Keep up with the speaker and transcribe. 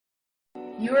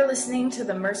You are listening to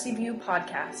the Mercy View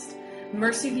podcast.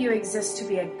 Mercy View exists to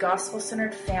be a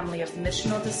gospel-centered family of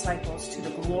missional disciples to the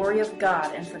glory of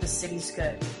God and for the city's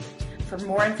good. For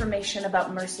more information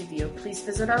about Mercy View, please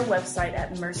visit our website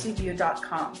at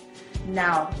mercyview.com.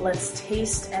 Now, let's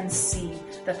taste and see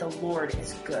that the Lord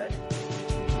is good.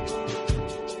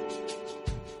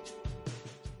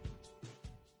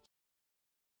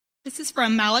 This is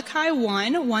from Malachi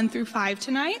 1 through 5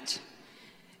 tonight.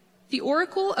 The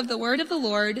oracle of the word of the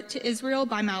Lord to Israel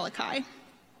by Malachi.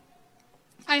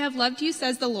 I have loved you,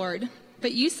 says the Lord,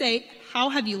 but you say, how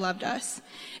have you loved us?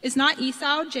 Is not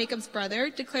Esau Jacob's brother,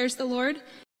 declares the Lord?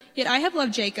 Yet I have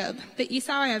loved Jacob, but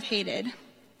Esau I have hated.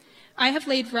 I have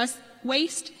laid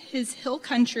waste his hill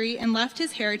country and left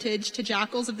his heritage to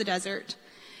jackals of the desert.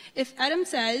 If Edom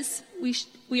says,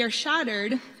 we are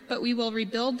shattered, but we will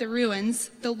rebuild the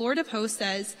ruins, the Lord of hosts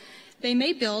says, they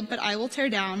may build, but I will tear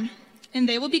down, and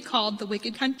they will be called the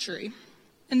wicked country,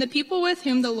 and the people with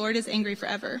whom the Lord is angry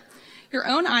forever. Your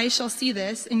own eyes shall see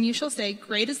this, and you shall say,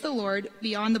 great is the Lord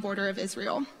beyond the border of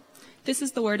Israel. This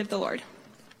is the word of the Lord.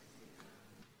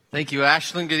 Thank you,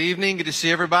 Ashlyn. Good evening. Good to see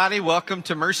everybody. Welcome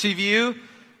to Mercy View.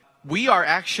 We are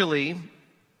actually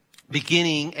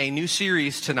beginning a new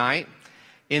series tonight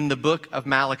in the book of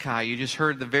Malachi. You just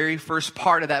heard the very first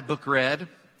part of that book read.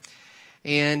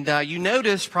 And you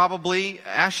noticed probably,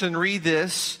 Ashlyn, read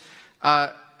this,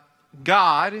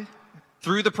 God,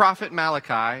 through the prophet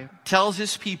Malachi, tells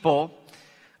his people,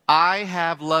 I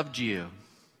have loved you.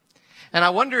 And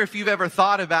I wonder if you've ever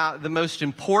thought about the most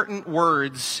important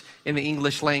words in the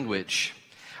English language.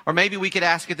 Or maybe we could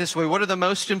ask it this way, what are the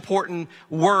most important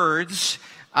words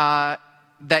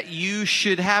that you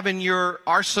should have in your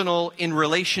arsenal in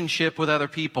relationship with other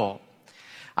people?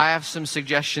 I have some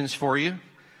suggestions for you.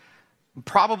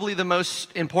 Probably the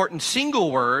most important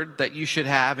single word that you should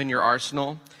have in your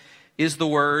arsenal is the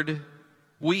word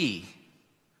we,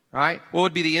 right? What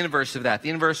would be the inverse of that? The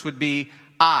inverse would be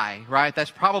I, right?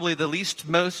 That's probably the least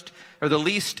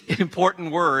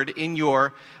important word in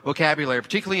your vocabulary,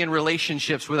 particularly in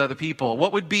relationships with other people.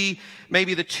 What would be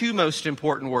maybe the two most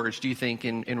important words, do you think,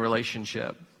 in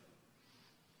relationship?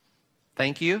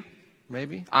 Thank you,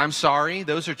 maybe. I'm sorry.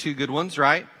 Those are two good ones,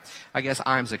 right? I guess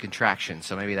I'm's a contraction,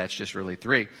 so maybe that's just really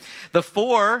three. The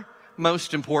four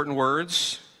most important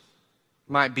words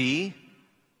might be,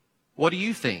 what do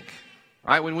you think?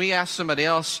 Right? When we ask somebody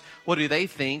else, what do they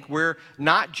think? We're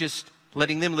not just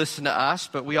letting them listen to us,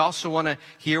 but we also want to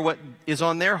hear what is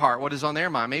on their heart, what is on their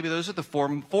mind. Maybe those are the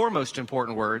four most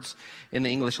important words in the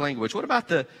English language. What about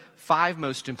the five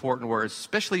most important words,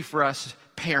 especially for us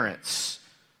parents?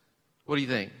 What do you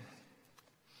think?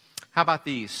 How about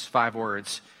these five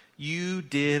words? You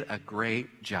did a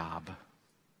great job,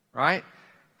 right?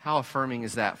 How affirming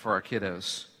is that for our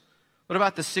kiddos? What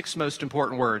about the six most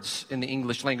important words in the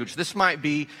English language? This might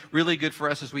be really good for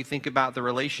us as we think about the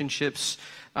relationships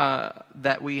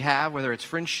that we have, whether it's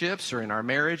friendships or in our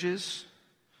marriages.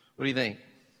 What do you think?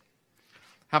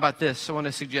 How about this? I want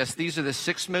to suggest these are the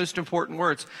six most important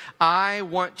words. I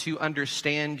want to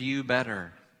understand you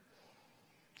better.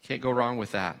 Can't go wrong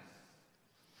with that.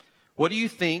 What do you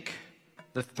think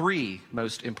the three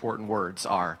most important words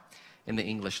are in the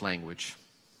English language?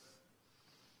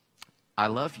 I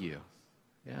love you.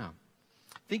 Yeah.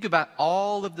 Think about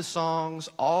all of the songs,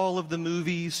 all of the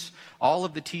movies, all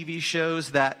of the TV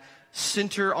shows that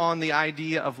center on the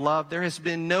idea of love. There has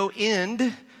been no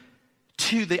end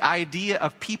to the idea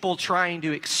of people trying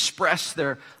to express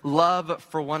their love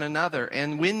for one another.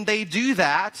 And when they do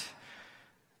that,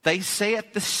 they say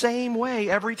it the same way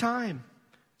every time.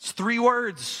 It's three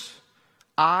words.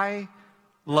 I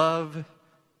love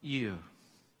you.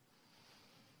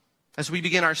 As we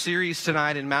begin our series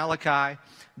tonight in Malachi,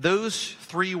 those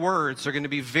three words are going to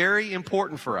be very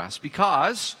important for us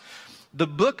because the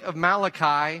book of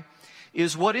Malachi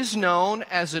is what is known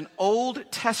as an Old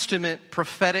Testament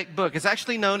prophetic book. It's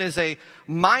actually known as a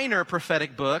minor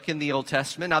prophetic book in the Old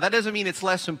Testament. Now, that doesn't mean it's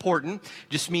less important. It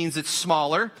just means it's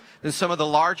smaller than some of the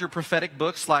larger prophetic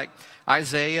books like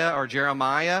Isaiah or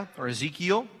Jeremiah or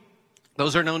Ezekiel.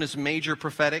 Those are known as major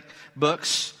prophetic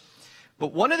books.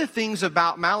 But one of the things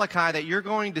about Malachi that you're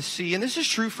going to see, and this is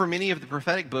true for many of the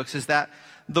prophetic books, is that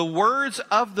the words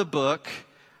of the book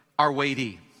are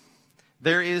weighty.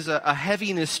 There is a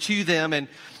heaviness to them, and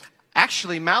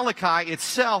actually Malachi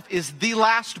itself is the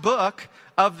last book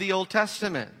of the Old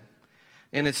Testament.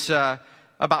 And it's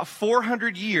about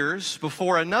 400 years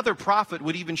before another prophet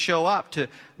would even show up to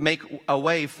make a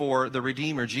way for the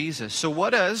Redeemer, Jesus. So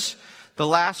what does the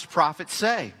last prophet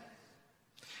say?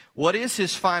 What is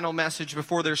his final message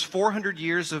before there's 400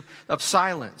 years of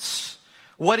silence?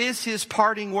 What is his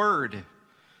parting word?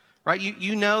 Right?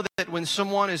 You know that when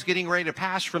someone is getting ready to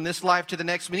pass from this life to the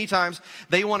next, many times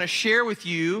they want to share with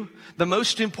you the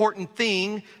most important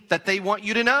thing that they want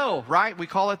you to know, right? We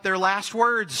call it their last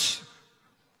words.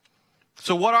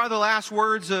 So what are the last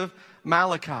words of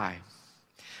Malachi?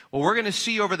 Well, we're going to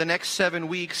see over the next 7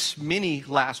 weeks many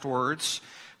last words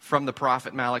from the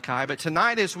prophet Malachi. But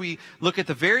tonight, as we look at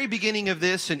the very beginning of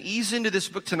this and ease into this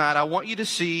book tonight, I want you to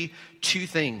see two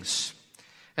things.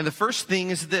 And the first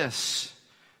thing is this: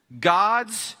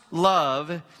 God's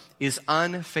love is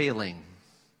unfailing.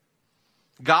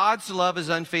 God's love is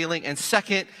unfailing. And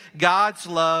second, God's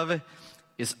love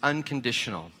is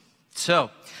unconditional.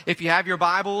 So, if you have your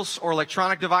Bibles or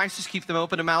electronic devices, keep them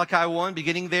open to Malachi 1,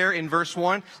 beginning there in verse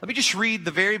 1. Let me just read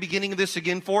the very beginning of this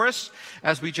again for us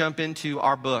as we jump into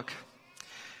our book.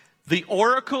 The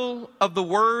oracle of the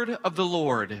word of the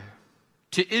Lord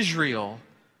to Israel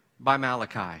by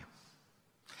Malachi.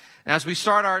 As we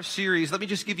start our series, let me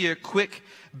just give you a quick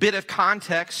bit of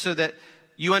context so that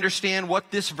you understand what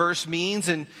this verse means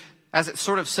and as it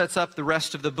sort of sets up the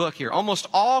rest of the book here. Almost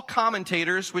all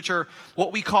commentators, which are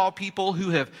what we call people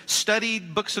who have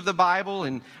studied books of the Bible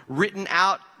and written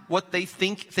out what they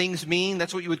think things mean,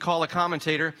 that's what you would call a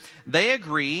commentator, they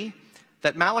agree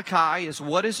that Malachi is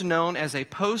what is known as a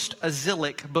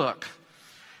post-exilic book.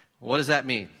 What does that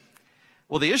mean?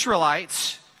 Well, the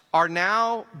Israelites are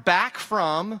now back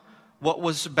from what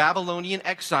was Babylonian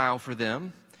exile for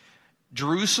them.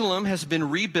 Jerusalem has been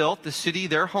rebuilt, the city,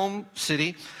 their home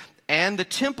city, and the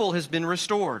temple has been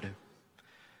restored.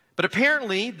 But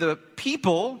apparently the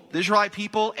people, the Israelite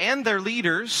people and their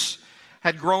leaders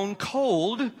had grown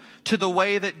cold to the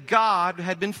way that God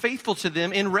had been faithful to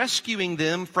them in rescuing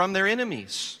them from their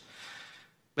enemies.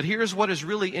 But here's what is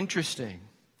really interesting.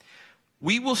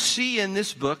 We will see in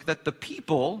this book that the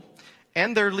people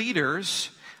and their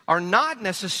leaders are not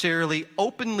necessarily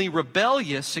openly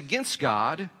rebellious against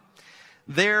God.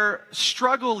 Their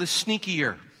struggle is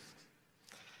sneakier.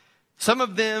 Some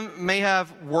of them may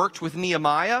have worked with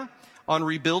Nehemiah on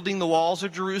rebuilding the walls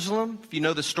of Jerusalem. If you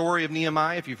know the story of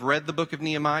Nehemiah, if you've read the book of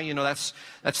Nehemiah, you know that's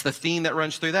the theme that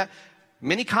runs through that.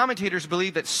 Many commentators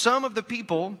believe that some of the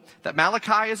people that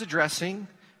Malachi is addressing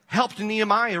helped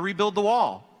Nehemiah rebuild the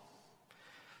wall.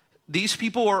 These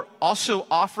people were also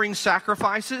offering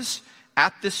sacrifices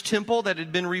at this temple that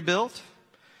had been rebuilt.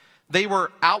 They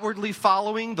were outwardly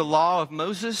following the law of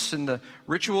Moses and the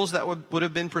rituals that would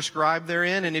have been prescribed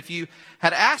therein. And if you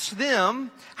had asked them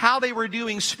how they were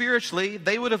doing spiritually,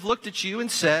 they would have looked at you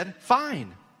and said,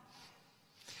 fine.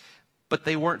 But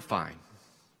they weren't fine.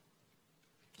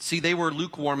 See, they were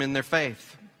lukewarm in their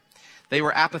faith. They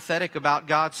were apathetic about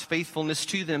God's faithfulness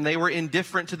to them. They were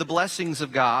indifferent to the blessings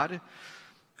of God.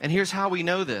 And here's how we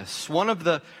know this. One of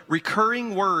the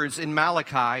recurring words in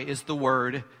Malachi is the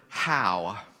word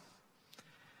how.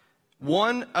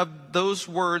 One of those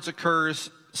words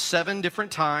occurs 7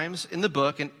 different times in the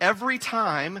book, and every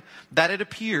time that it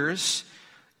appears,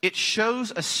 it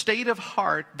shows a state of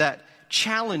heart that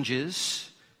challenges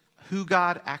who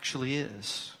God actually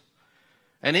is.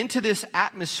 And into this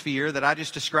atmosphere that I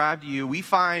just described to you, we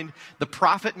find the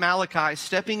prophet Malachi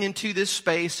stepping into this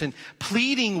space and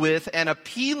pleading with and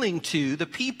appealing to the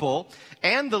people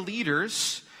and the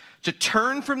leaders to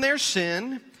turn from their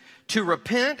sin, to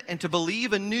repent, and to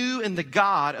believe anew in the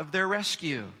God of their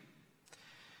rescue.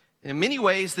 In many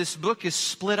ways, this book is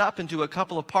split up into a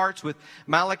couple of parts, with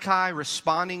Malachi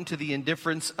responding to the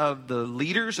indifference of the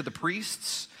leaders, of the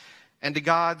priests, and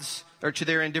to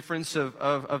their indifference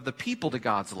of the people to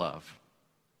God's love.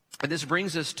 And this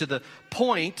brings us to the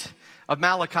point of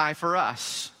Malachi for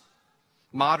us,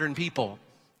 modern people.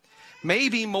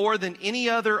 Maybe more than any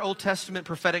other Old Testament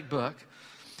prophetic book,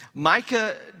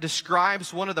 Micah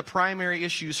describes one of the primary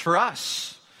issues for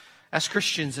us as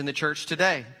Christians in the church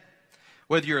today.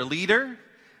 Whether you're a leader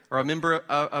or a member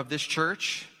of this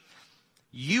church,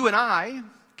 you and I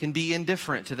can be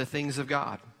indifferent to the things of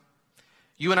God.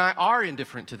 You and I are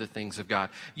indifferent to the things of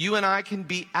God. You and I can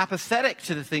be apathetic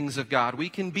to the things of God. We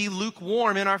can be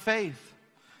lukewarm in our faith.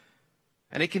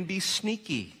 And it can be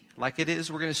sneaky, like it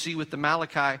is we're going to see with the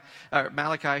Malachi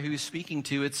who he's speaking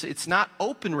to. It's not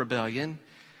open rebellion,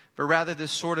 but rather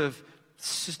this sort of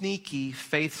sneaky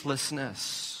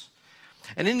faithlessness.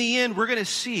 And in the end, we're going to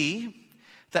see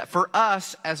that for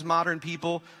us as modern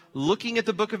people, looking at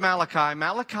the book of Malachi,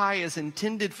 Malachi is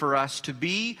intended for us to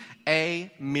be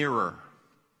a mirror.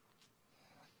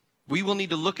 We will need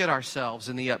to look at ourselves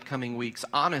in the upcoming weeks,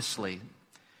 honestly,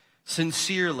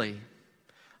 sincerely,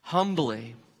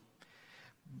 humbly.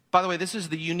 By the way, this is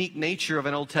the unique nature of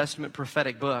an Old Testament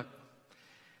prophetic book.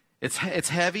 It's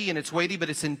heavy and it's weighty, but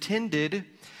it's intended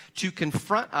to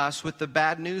confront us with the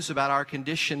bad news about our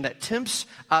condition that tempts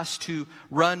us to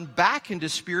run back into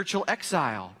spiritual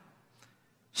exile,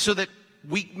 so that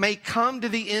we may come to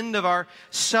the end of our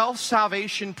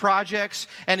self-salvation projects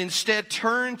and instead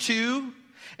turn to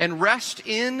and rest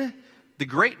in the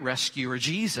great rescuer,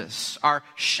 Jesus, our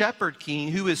shepherd king,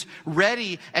 who is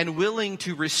ready and willing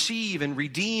to receive and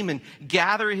redeem and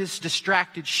gather his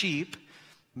distracted sheep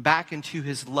back into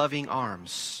his loving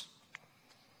arms.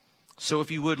 So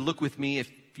if you would, look with me, if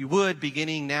you would,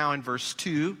 beginning now in verse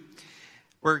 2,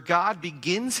 where God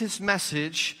begins his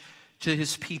message to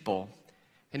his people.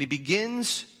 And he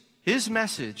begins his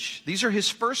message. These are his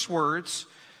first words.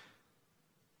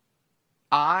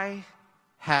 I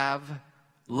have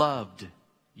loved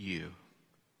you.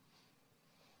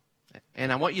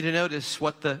 And I want you to notice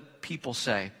what the people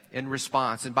say in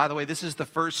response. And by the way, this is the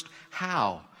first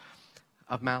how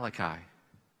of Malachi.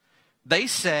 They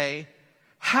say,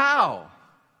 how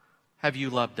have you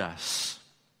loved us?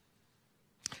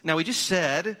 Now, we just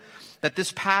said that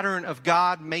this pattern of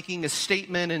God making a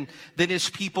statement and then his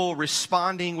people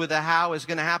responding with a how is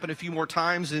going to happen a few more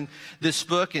times in this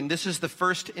book. And this is the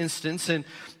first instance. And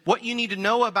what you need to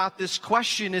know about this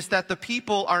question is that the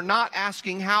people are not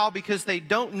asking how because they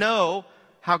don't know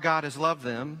how God has loved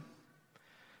them.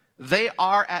 They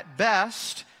are at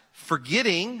best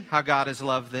forgetting how God has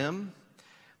loved them.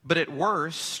 But at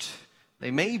worst,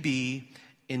 they may be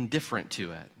indifferent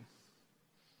to it.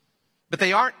 But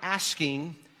they aren't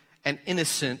asking an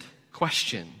innocent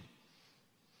question.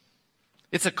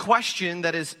 It's a question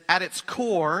that is at its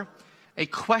core a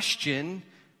question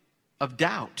of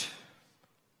doubt.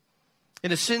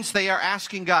 In a sense, they are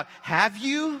asking God, have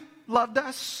you loved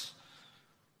us?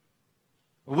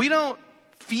 We don't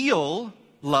feel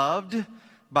loved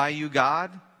by you,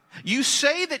 God. You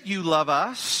say that you love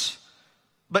us,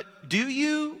 but do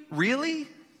you really?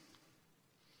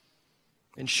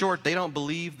 In short, they don't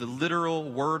believe the literal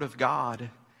word of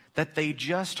God that they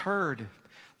just heard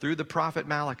through the prophet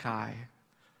Malachi.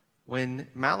 When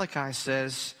Malachi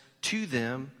says to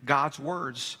them, God's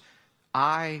words,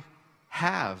 I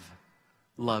have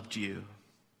loved you.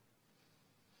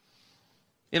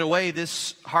 In a way,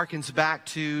 this harkens back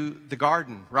to the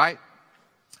garden, right?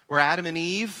 Where Adam and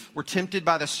Eve were tempted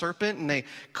by the serpent and they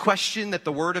questioned that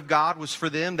the word of God was for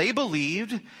them. They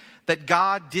believed that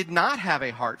God did not have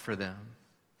a heart for them.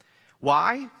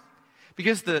 Why?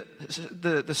 Because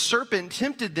the serpent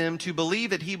tempted them to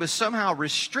believe that he was somehow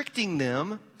restricting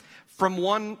them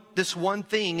from this one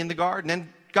thing in the garden. And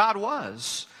God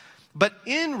was. But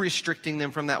in restricting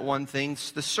them from that one thing,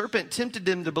 the serpent tempted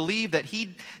them to believe that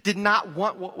he did not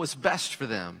want what was best for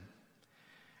them.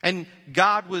 And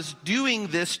God was doing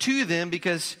this to them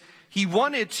because he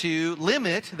wanted to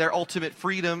limit their ultimate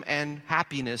freedom and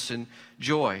happiness and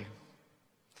joy.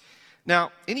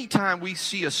 Now, anytime we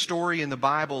see a story in the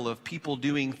Bible of people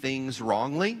doing things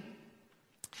wrongly,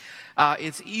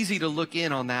 it's easy to look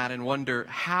in on that and wonder,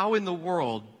 how in the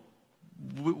world,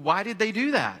 why did they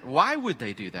do that? Why would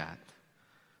they do that?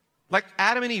 Like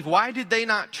Adam and Eve, why did they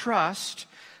not trust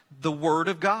the word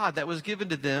of God that was given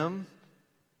to them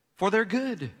for their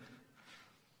good?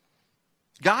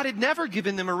 God had never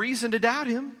given them a reason to doubt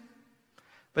him.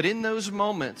 But in those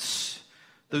moments,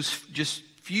 those just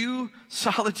few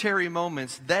solitary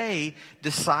moments, they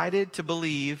decided to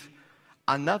believe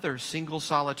another single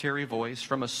solitary voice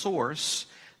from a source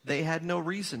they had no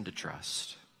reason to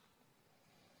trust.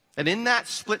 And in that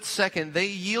split second, they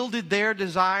yielded their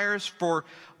desires for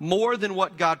more than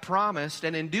what God promised.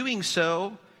 And in doing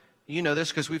so, you know this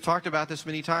because we've talked about this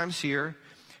many times here,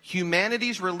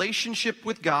 humanity's relationship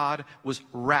with God was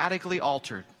radically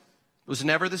altered. It was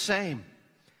never the same.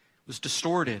 It was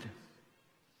distorted.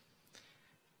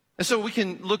 And so we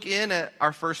can look in at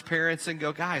our first parents and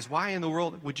go, guys, why in the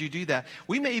world would you do that?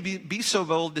 We may be so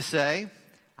bold to say,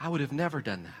 I would have never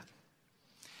done that.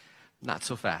 Not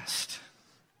so fast.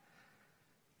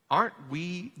 Aren't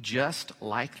we just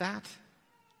like that?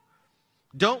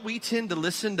 Don't we tend to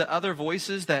listen to other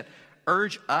voices that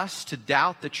urge us to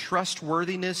doubt the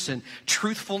trustworthiness and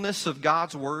truthfulness of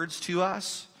God's words to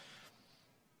us?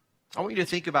 I want you to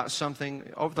think about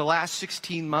something. Over the last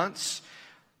 16 months,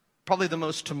 probably the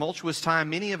most tumultuous time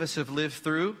many of us have lived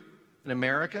through in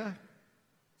America.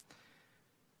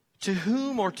 To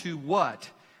whom or to what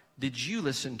did you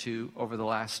listen to over the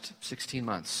last 16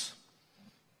 months?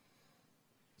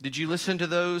 Did you listen to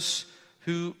those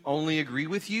who only agree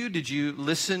with you? Did you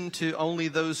listen to only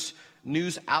those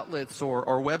news outlets or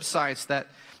websites that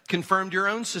confirmed your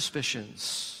own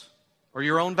suspicions or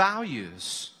your own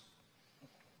values?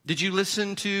 Did you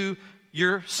listen to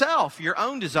yourself, your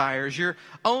own desires, your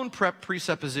own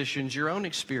presuppositions, your own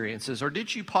experiences? Or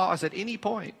did you pause at any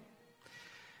point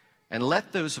and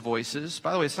let those voices,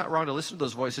 by the way, it's not wrong to listen to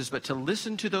those voices, but to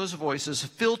listen to those voices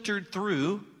filtered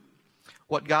through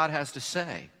what God has to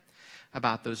say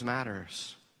about those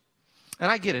matters? And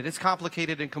I get it, it's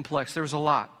complicated and complex. There was a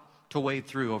lot to wade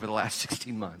through over the last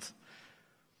 16 months.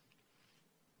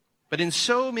 But in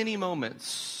so many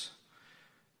moments,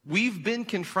 we've been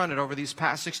confronted over these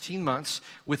past 16 months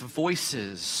with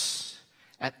voices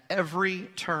at every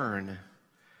turn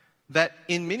that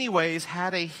in many ways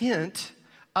had a hint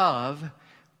of,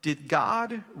 did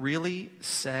God really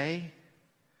say?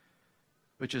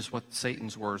 Which is what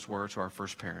Satan's words were to our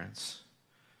first parents.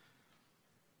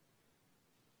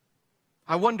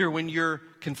 I wonder, when you're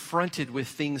confronted with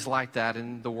things like that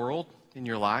in the world, in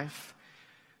your life,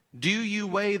 do you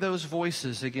weigh those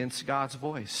voices against God's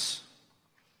voice?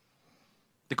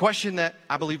 The question that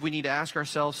I believe we need to ask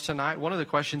ourselves tonight, one of the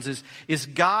questions is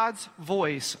God's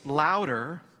voice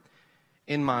louder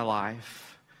in my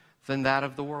life than that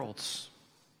of the world's?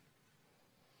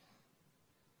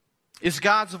 Is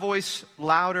God's voice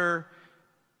louder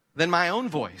than my own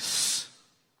voice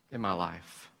in my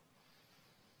life?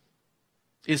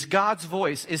 Is God's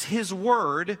voice, is His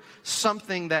word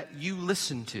something that you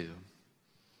listen to?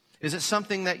 Is it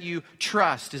something that you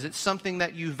trust? Is it something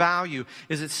that you value?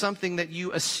 Is it something that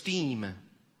you esteem?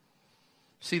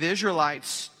 See, the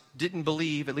Israelites didn't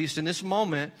believe, at least in this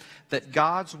moment, that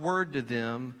God's word to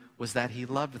them was that He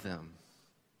loved them.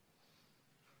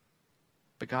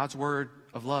 But God's word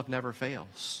of love never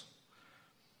fails.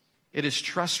 It is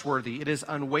trustworthy. It is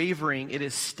unwavering. It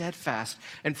is steadfast.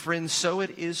 And friends, so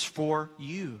it is for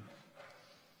you.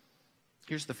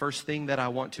 Here's the first thing that I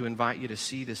want to invite you to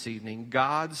see this evening.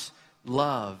 God's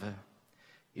love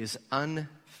is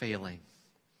unfailing.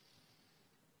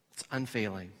 It's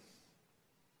unfailing.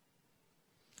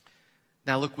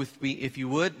 Now look with me, if you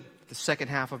would, the second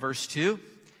half of verse 2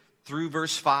 through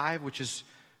verse 5, which is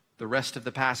the rest of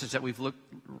the passage that we've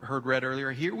heard read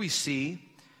earlier. Here we see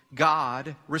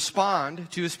God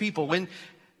respond to His people. When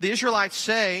the Israelites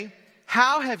say,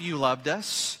 "How have you loved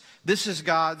us?" this is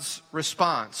God's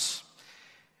response.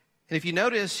 And if you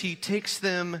notice, He takes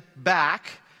them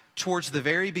back towards the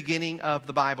very beginning of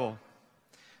the Bible.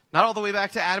 Not all the way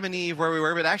back to Adam and Eve where we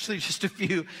were, but actually just a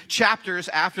few chapters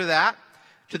after that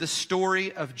to the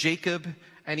story of Jacob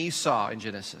and Esau in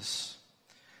Genesis.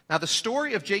 Now, the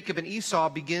story of Jacob and Esau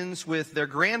begins with their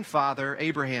grandfather,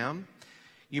 Abraham.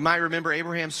 You might remember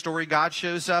Abraham's story. God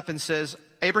shows up and says,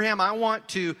 "Abraham,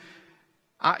 you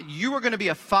are going to be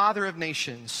a father of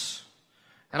nations.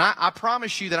 And I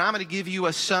promise you that I'm going to give you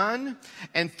a son,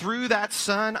 and through that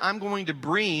son, I'm going to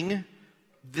bring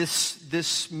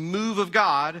this move of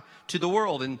God to the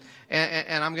world, and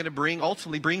I'm going to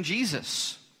ultimately bring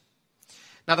Jesus."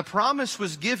 Now, the promise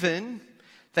was given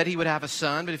that he would have a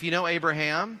son, but if you know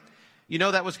Abraham, you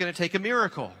know that was going to take a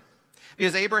miracle.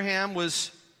 Because Abraham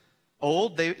was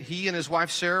old, he and his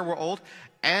wife Sarah were old,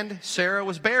 and Sarah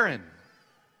was barren.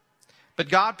 But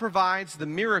God provides the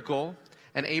miracle,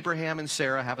 and Abraham and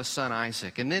Sarah have a son,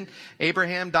 Isaac. And then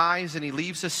Abraham dies and he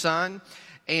leaves a son.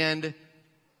 And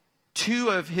two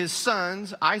of his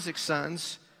sons, Isaac's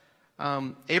sons,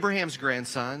 Abraham's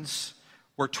grandsons,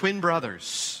 were twin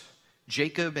brothers,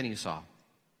 Jacob and Esau.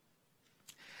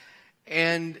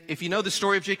 And if you know the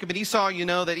story of Jacob and Esau, you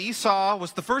know that Esau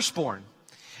was the firstborn.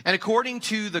 And according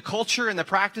to the culture and the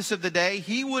practice of the day,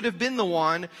 he would have been the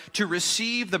one to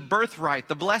receive the birthright,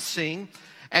 the blessing,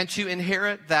 and to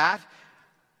inherit that.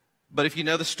 But if you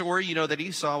know the story, you know that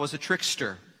Esau was a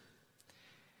trickster.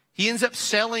 He ends up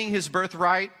selling his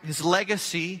birthright, his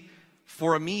legacy,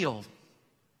 for a meal.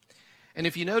 And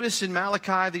if you notice in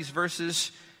Malachi, these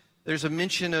verses, there's a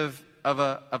mention of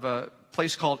a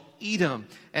place called Edom.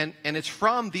 And it's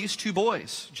from these two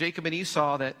boys, Jacob and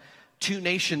Esau, that two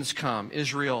nations come,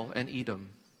 Israel and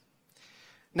Edom.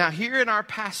 Now here in our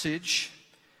passage,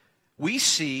 we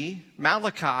see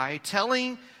Malachi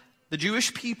telling the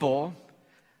Jewish people,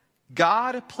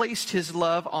 God placed His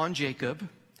love on Jacob,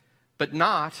 but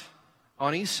not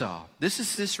on Esau. This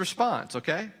is His response,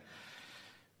 okay?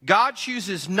 God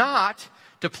chooses not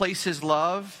to place His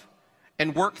love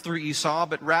and work through Esau,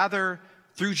 but rather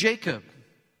through Jacob.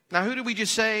 Now, who did we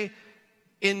just say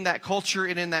in that culture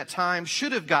and in that time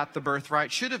should have got the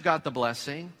birthright, should have got the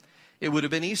blessing? It would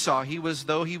have been Esau. He was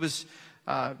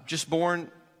just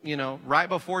born, right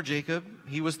before Jacob.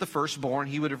 He was the firstborn.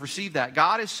 He would have received that.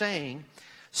 God is saying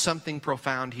something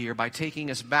profound here by taking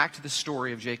us back to the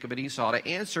story of Jacob and Esau to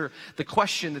answer the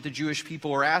question that the Jewish people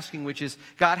were asking, which is,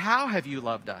 God, how have you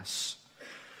loved us?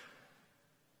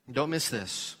 Don't miss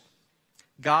this.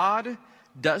 God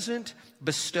doesn't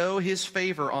bestow his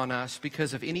favor on us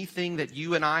because of anything that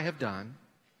you and I have done,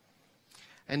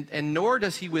 and nor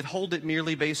does he withhold it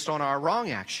merely based on our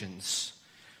wrong actions.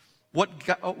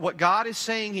 What God is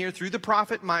saying here through the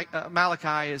prophet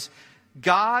Malachi is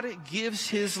God gives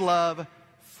his love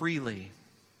freely,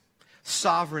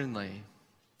 sovereignly,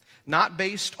 not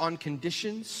based on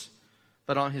conditions,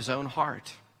 but on his own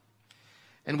heart.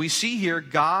 And we see here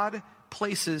God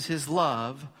places his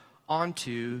love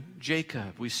onto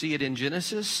Jacob. We see it in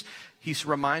Genesis. He's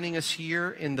reminding us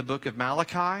here in the book of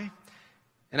Malachi.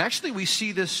 And actually we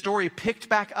see this story picked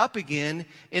back up again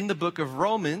in the book of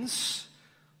Romans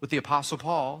with the Apostle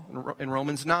Paul. In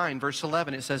Romans 9, verse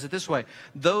 11, it says it this way: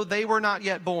 though they were not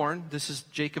yet born, this is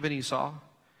Jacob and Esau,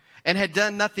 and had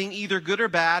done nothing either good or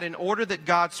bad, in order that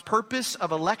God's purpose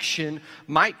of election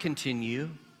might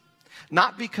continue,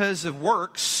 not because of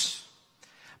works,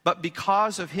 but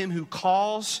because of him who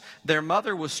calls, their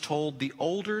mother was told, the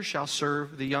older shall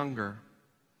serve the younger.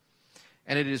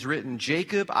 And it is written,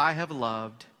 Jacob I have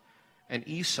loved, and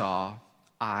Esau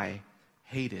I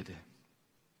hated.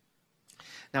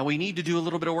 Now we need to do a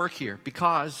little bit of work here,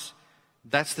 because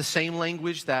that's the same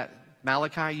language that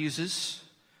Malachi uses,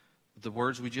 the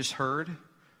words we just heard.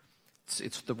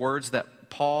 It's the words that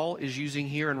Paul is using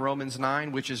here in Romans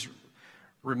 9, which is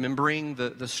remembering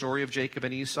the story of Jacob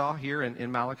and Esau here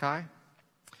in Malachi.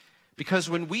 Because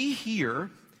when we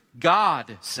hear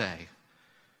God say,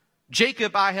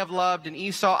 Jacob I have loved and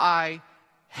Esau I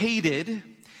hated,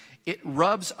 it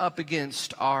rubs up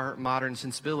against our modern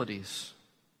sensibilities.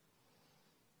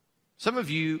 Some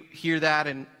of you hear that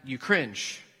and you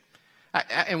cringe.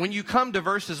 And when you come to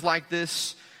verses like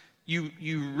this, you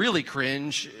really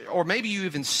cringe, or maybe you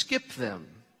even skip them,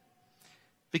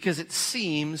 because it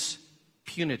seems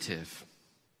punitive.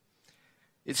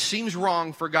 It seems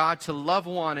wrong for God to love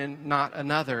one and not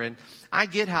another. And I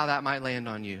get how that might land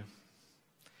on you.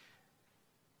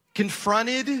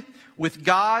 Confronted with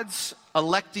God's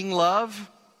electing love,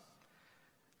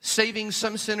 saving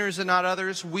some sinners and not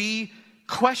others, we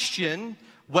question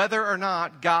whether or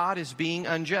not God is being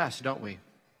unjust, don't we?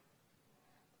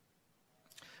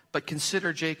 But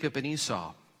consider Jacob and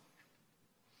Esau.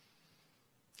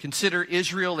 Consider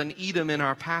Israel and Edom in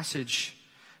our passage.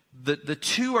 The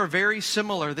two are very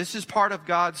similar. This is part of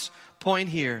God's point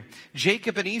here.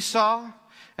 Jacob and Esau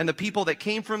and the people that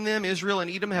came from them, Israel and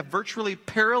Edom, have virtually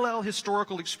parallel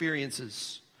historical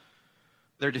experiences.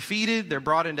 They're defeated, they're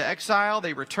brought into exile,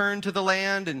 they return to the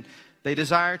land, and they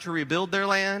desire to rebuild their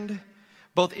land.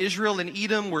 Both Israel and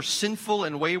Edom were sinful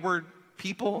and wayward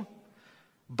people.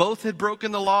 Both had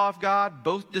broken the law of God.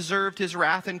 Both deserved his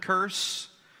wrath and curse.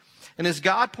 And as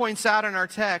God points out in our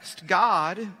text,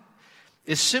 God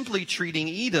is simply treating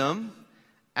Edom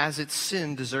as its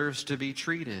sin deserves to be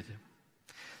treated.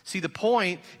 See, the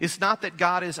point is not that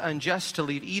God is unjust to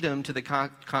leave Edom to the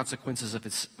consequences of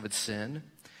its sin.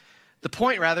 The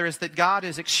point, rather, is that God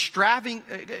is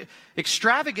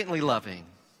extravagantly loving,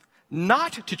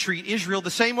 not to treat Israel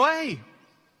the same way.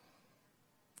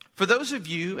 For those of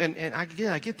you, and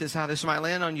again, I get this, how this might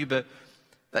land on you, but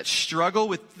that struggle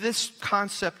with this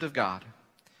concept of God,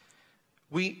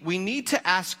 we need to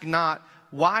ask not,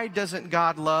 why doesn't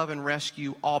God love and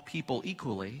rescue all people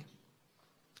equally?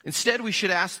 Instead, we should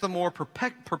ask the more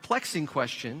perplexing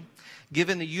question,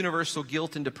 given the universal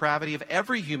guilt and depravity of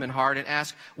every human heart, and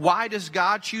ask, why does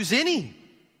God choose any?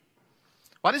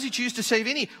 Why does he choose to save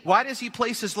any? Why does he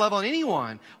place his love on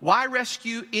anyone? Why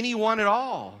rescue anyone at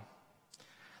all?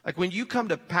 Like when you come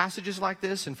to passages like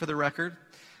this, and for the record,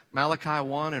 Malachi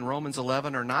 1 and Romans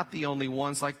 11 are not the only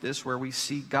ones like this where we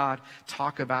see God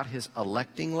talk about his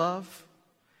electing love.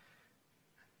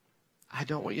 I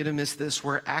don't want you to miss this.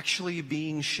 We're actually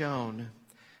being shown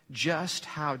just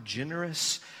how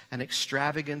generous and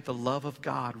extravagant the love of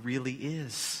God really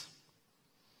is.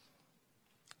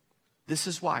 This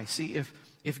is why. See,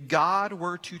 if God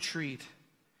were to treat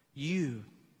you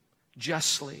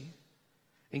justly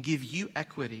and give you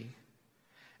equity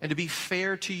and to be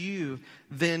fair to you,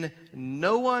 then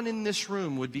no one in this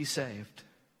room would be saved.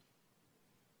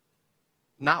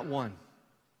 Not one.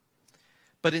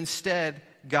 But instead,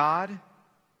 God,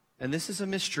 and this is a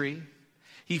mystery,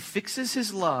 he fixes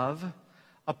his love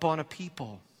upon a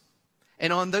people.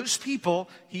 And on those people,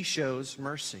 he shows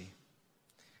mercy.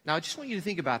 Now, I just want you to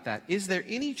think about that. Is there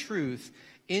any truth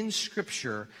in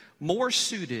Scripture more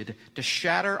suited to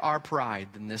shatter our pride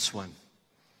than this one?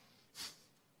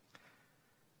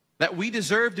 That we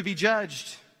deserve to be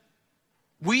judged.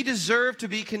 We deserve to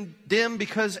be condemned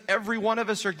because every one of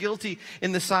us are guilty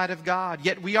in the sight of God.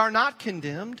 Yet we are not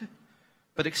condemned,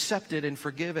 but accepted and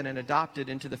forgiven and adopted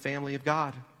into the family of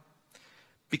God.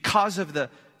 because of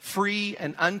the free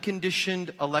and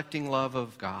unconditioned electing love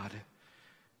of God.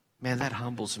 Man, that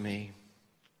humbles me.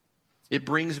 It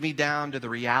brings me down to the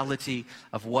reality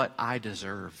of what I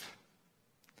deserve.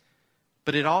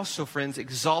 But it also, friends,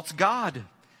 exalts God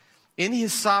in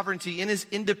His sovereignty, in His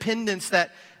independence,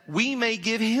 that we may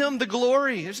give Him the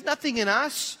glory. There's nothing in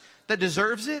us that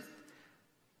deserves it.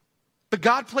 But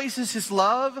God places His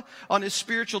love on His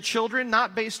spiritual children,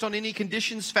 not based on any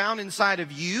conditions found inside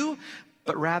of you,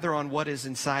 but rather on what is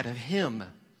inside of Him,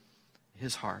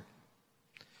 His heart.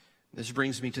 This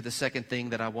brings me to the second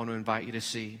thing that I want to invite you to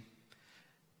see.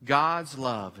 God's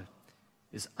love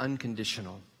is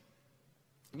unconditional.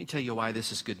 Let me tell you why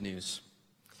this is good news.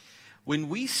 When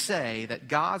we say that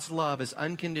God's love is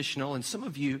unconditional, and some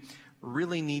of you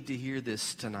really need to hear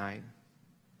this tonight,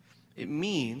 it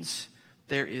means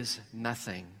there is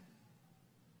nothing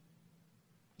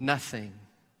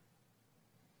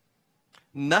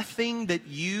that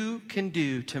you can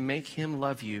do to make Him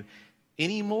love you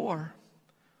any more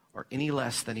or any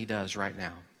less than He does right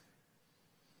now.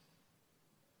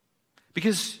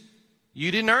 Because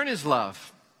you didn't earn His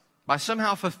love by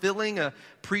somehow fulfilling a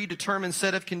predetermined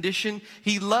set of conditions.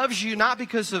 He loves you not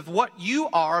because of what you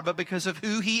are, but because of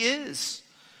who He is.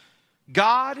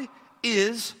 God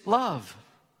is love.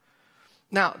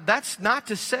 Now, that's not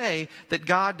to say that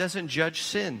God doesn't judge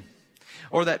sin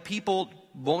or that people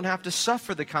won't have to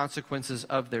suffer the consequences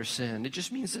of their sin. It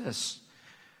just means this.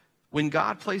 When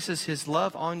God places His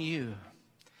love on you,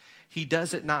 He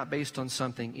does it not based on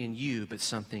something in you, but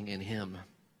something in Him.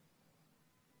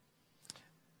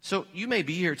 So you may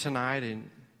be here tonight and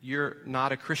you're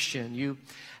not a Christian. You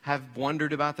have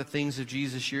wondered about the things of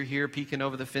Jesus. You're here peeking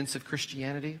over the fence of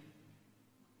Christianity.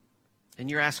 And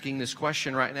you're asking this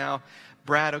question right now,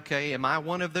 Brad, okay, am I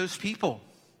one of those people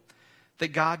that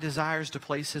God desires to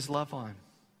place His love on?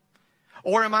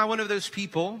 Or am I one of those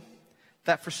people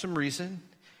that for some reason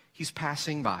He's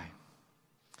passing by?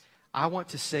 I want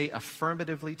to say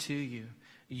affirmatively to you,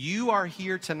 you are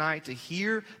here tonight to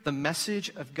hear the message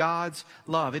of God's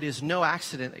love. It is no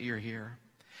accident that you're here.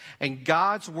 And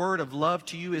God's word of love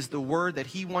to you is the word that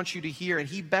He wants you to hear, and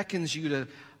He beckons you to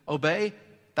obey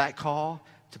that call,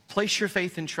 to place your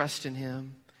faith and trust in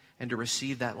Him, and to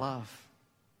receive that love.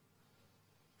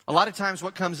 A lot of times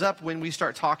what comes up when we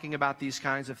start talking about these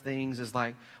kinds of things is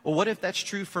like, well, what if that's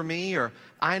true for me? Or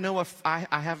I know if I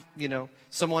have,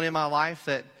 someone in my life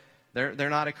that they're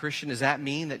not a Christian. Does that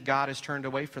mean that God has turned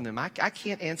away from them? I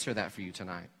can't answer that for you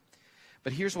tonight.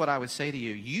 But here's what I would say to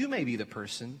you. You may be the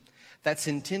person that's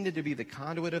intended to be the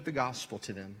conduit of the gospel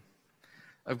to them,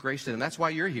 of grace to them. That's why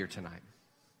you're here tonight.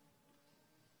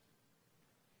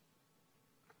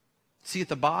 See, at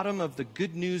the bottom of the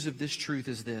good news of this truth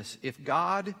is this. If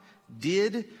God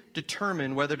did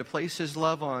determine whether to place His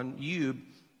love on you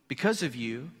because of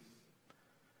you,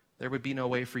 there would be no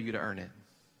way for you to earn it.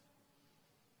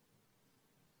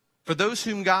 For those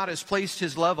whom God has placed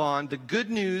His love on, the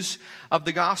good news of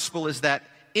the gospel is that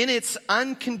in its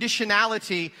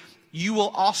unconditionality, you will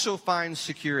also find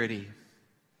security.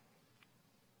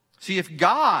 See, if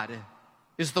God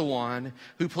is the one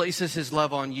who places His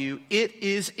love on you, it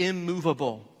is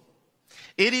immovable.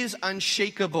 It is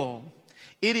unshakable.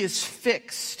 It is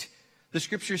fixed. The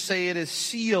scriptures say it is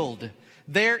sealed.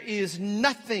 There is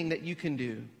nothing that you can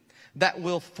do that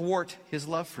will thwart His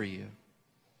love for you.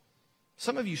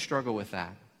 Some of you struggle with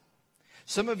that.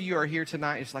 Some of you are here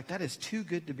tonight, it's like, that is too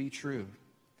good to be true.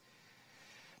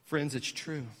 Friends, it's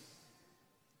true.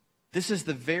 This is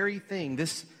the very thing,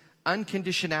 this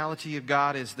unconditionality of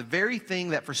God is the very thing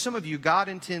that for some of you, God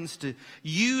intends to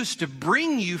use to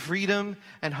bring you freedom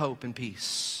and hope and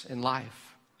peace in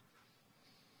life.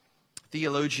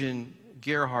 Theologian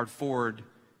Gerhard Ford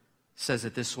says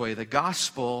it this way: the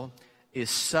gospel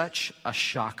is such a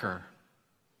shocker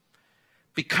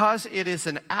because it is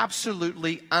an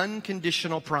absolutely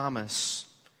unconditional promise.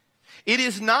 It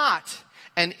is not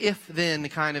an if-then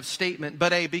kind of statement,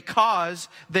 but a because,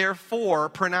 therefore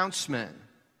pronouncement.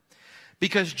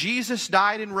 Because Jesus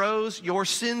died and rose, your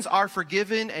sins are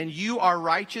forgiven and you are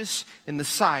righteous in the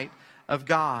sight of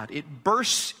God. It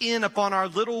bursts in upon our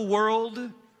little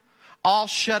world, all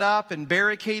shut up and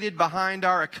barricaded behind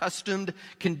our accustomed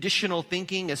conditional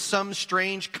thinking as some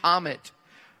strange comet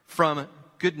from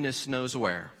goodness knows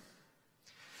where.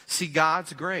 See,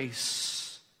 God's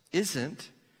grace isn't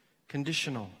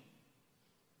conditional.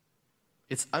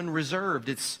 It's unreserved.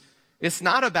 It's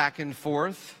not a back and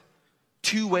forth,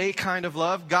 two-way kind of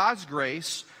love. God's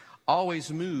grace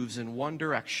always moves in one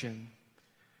direction.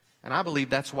 And I believe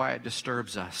that's why it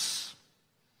disturbs us.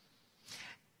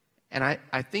 And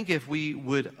I think if we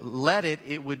would let it,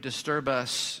 it would disturb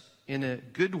us in a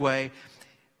good way.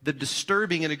 the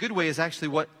disturbing, in a good way, is actually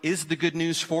what is the good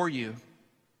news for you.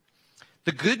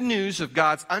 The good news of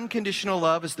God's unconditional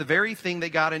love is the very thing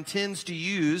that God intends to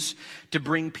use to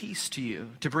bring peace to you,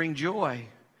 to bring joy,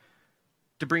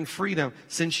 to bring freedom.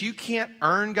 Since you can't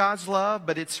earn God's love,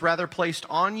 but it's rather placed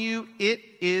on you, it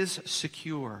is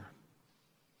secure.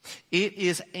 It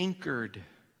is anchored.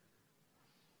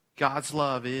 God's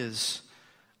love is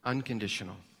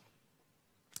unconditional.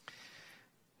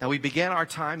 Now, we began our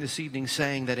time this evening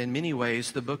saying that in many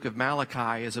ways the book of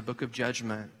Malachi is a book of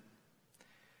judgment.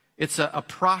 It's a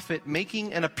prophet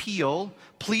making an appeal,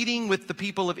 pleading with the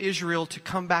people of Israel to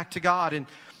come back to God. And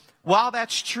while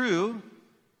that's true,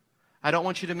 I don't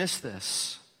want you to miss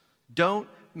this. Don't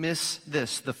miss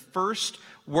this. The first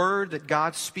word that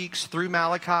God speaks through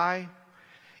Malachi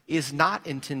is not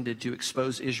intended to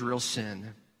expose Israel's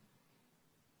sin,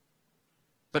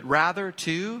 but rather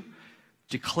to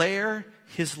declare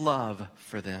his love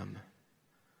for them.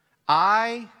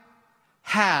 I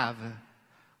have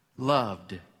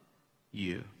loved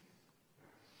you.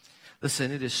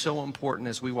 Listen, it is so important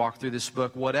as we walk through this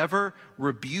book, whatever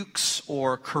rebukes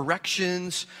or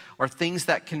corrections or things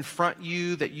that confront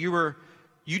you that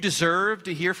you deserve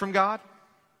to hear from God,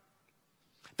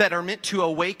 that are meant to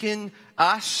awaken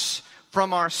us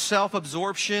from our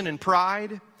self-absorption and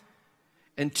pride,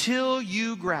 until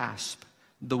you grasp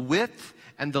the width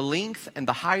and the length and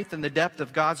the height and the depth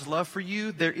of God's love for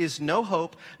you, there is no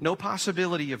hope, no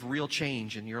possibility of real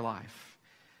change in your life.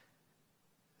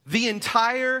 The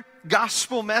entire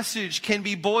gospel message can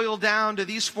be boiled down to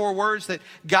these 4 words that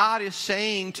God is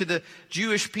saying to the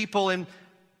Jewish people and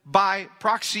by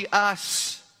proxy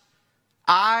us.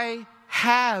 I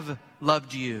have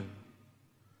loved you.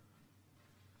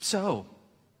 So,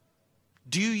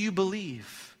 do you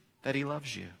believe that he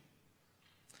loves you?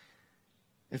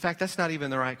 In fact, that's not even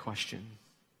the right question.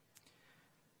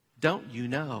 Don't you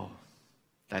know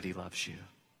that he loves you?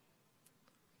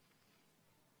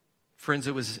 Friends,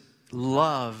 it was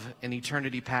love in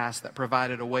eternity past that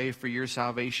provided a way for your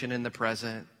salvation in the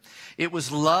present. It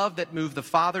was love that moved the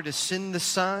Father to send the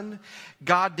Son.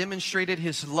 God demonstrated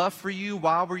his love for you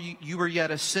while you were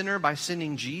yet a sinner by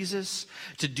sending Jesus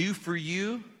to do for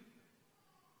you,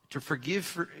 to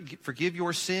forgive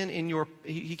your sin.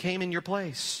 He came in your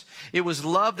place. It was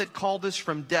love that called us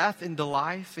from death into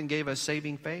life and gave us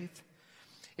saving faith.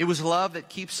 It was love that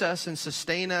keeps us and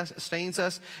sustains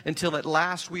us until at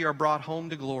last we are brought home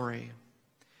to glory.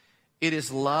 It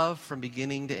is love from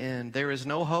beginning to end. There is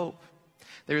no hope.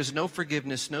 There is no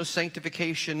forgiveness, no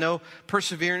sanctification, no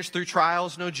perseverance through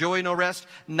trials, no joy, no rest.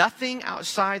 Nothing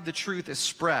outside the truth is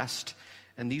expressed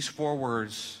in these 4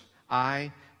 words,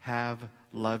 I have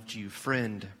loved you.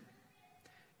 Friend,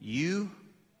 you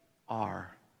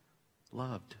are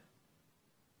loved.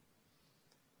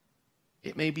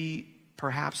 It may be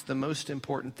perhaps the most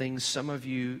important thing some of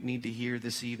you need to hear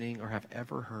this evening or have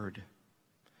ever heard.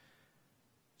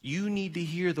 You need to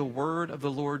hear the word of the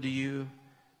Lord to you,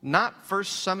 not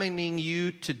first summoning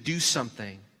you to do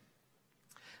something,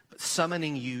 but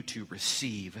summoning you to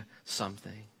receive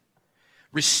something.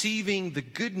 Receiving the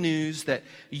good news that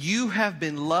you have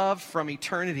been loved from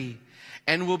eternity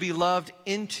and will be loved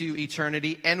into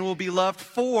eternity and will be loved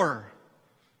for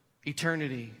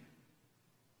eternity.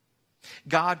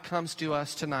 God comes to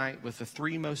us tonight with the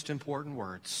 3 most important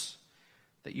words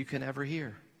that you can ever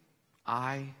hear.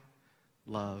 I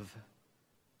love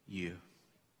you.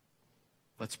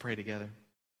 Let's pray together.